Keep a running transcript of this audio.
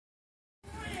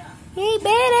Hey,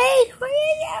 Betty, what are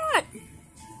you doing?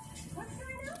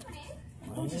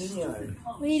 What are you doing?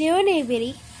 What are you doing, hey,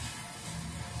 Betty?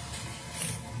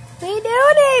 What are you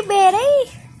doing, hey,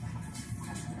 Betty?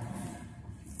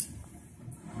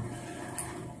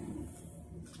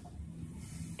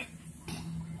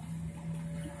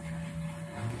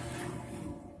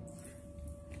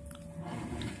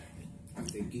 I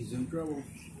think he's in trouble.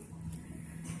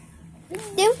 What are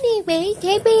you doing, Betty?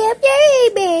 Take me up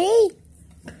there, Betty.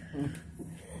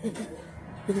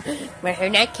 Wear her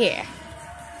not care.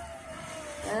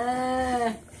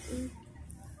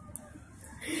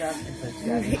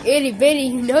 Itty Bitty,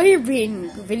 you know you're being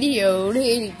videoed,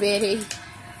 Itty Bitty.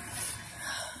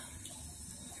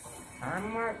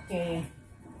 I'm working.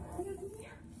 Oh,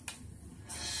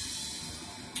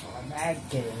 bad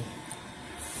kitty.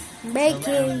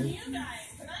 Bacon.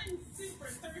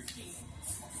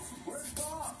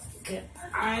 Good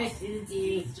eyes,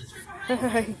 Itty.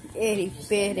 Itty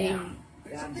Bitty.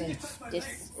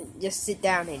 Just sit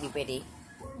down, Itty Bitty.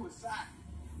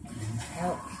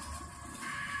 Help.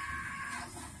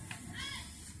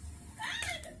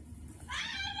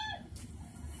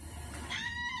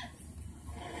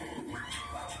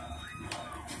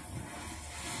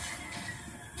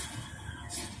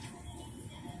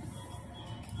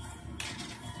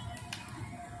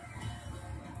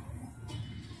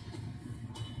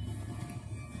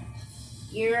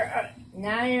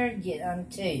 Now you're getting on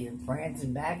too. You're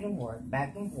prancing back and forth,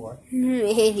 back and forth.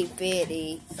 Itty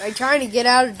Bitty. I'm trying to get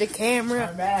out of the camera.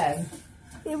 Not bad.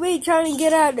 We trying to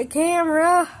get out of the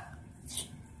camera.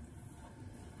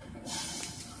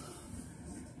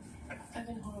 I've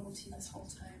been horrible to you this whole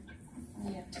time.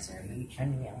 You don't deserve Are it. you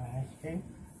trying to get my ice cream?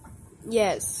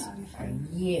 Yes. Are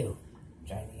you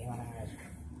trying to get my ice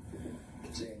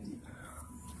cream?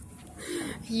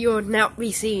 You will not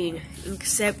be seen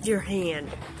except your hand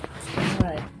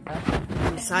What?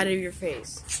 on the side of your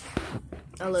face.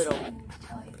 A little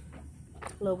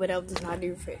bit of the side of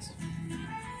your face.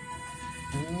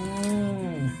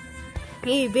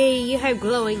 Hey, baby, you have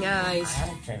glowing eyes. I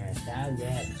haven't turned this down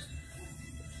yet.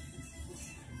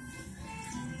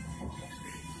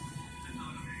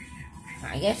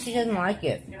 I guess she doesn't like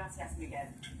it. You're not asking me again.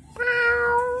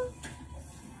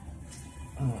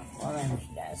 Well, then she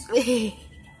does.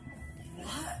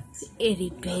 Itty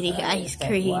bitty ice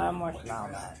cream. One more smell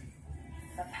of that.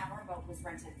 The powerboat was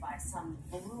rented by some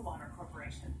Blue Water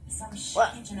Corporation. Some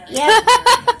What? shitty genetic. Yeah.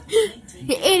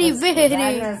 Itty Not bitty.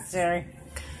 necessary.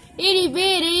 Itty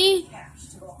bitty. Cash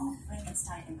to go all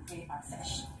Frankenstein and create our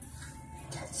fish.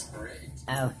 That's great.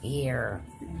 Oh, here.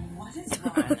 What is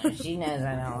wrong? She knows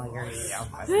I don't like her to eat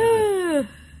off my food.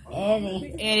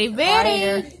 Eddie. Itty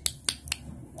Later. bitty.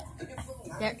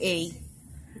 They're itty.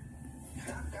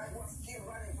 That guy was still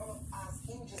right in front of us,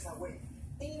 inches away.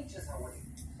 Inches away.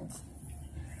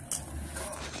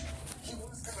 Gosh, he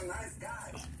was kind of nice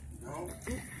guy. No?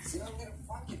 Still a little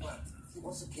funky, but he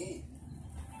was okay.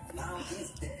 Now he's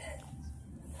dead.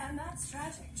 And that's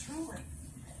tragic, truly.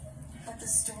 But the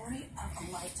story of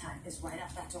a lifetime is right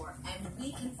out that door, and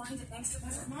we can find it thanks to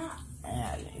Desert Map.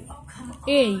 Oh, come on.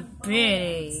 Itty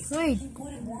bitty. He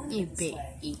wouldn't want Itty it this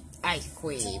way. bitty ice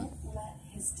cream. Don't let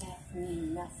his death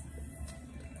mean nothing.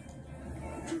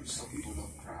 Some people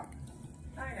love crap.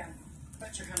 I know,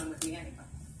 but you're coming with me anyway.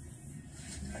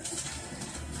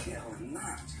 Hell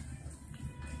not.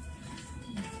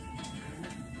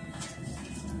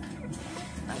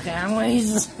 Okay, I'm gonna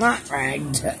use the snot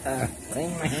rag to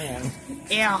clean my hand.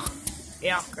 Yeah.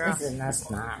 Yeah, girl. This is not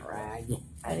snot rag.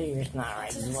 I do your snot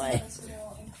rags away.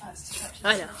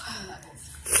 I know.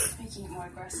 Making it more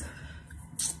aggressive.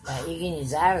 You can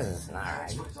use that as a snot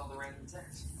rag.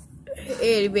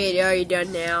 Itty bitty, are you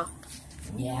done now?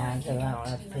 Yeah, because I don't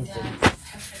have to My piss dad, it.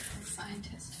 a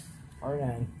scientist. We're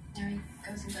done. Now he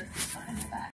goes and does this behind my back.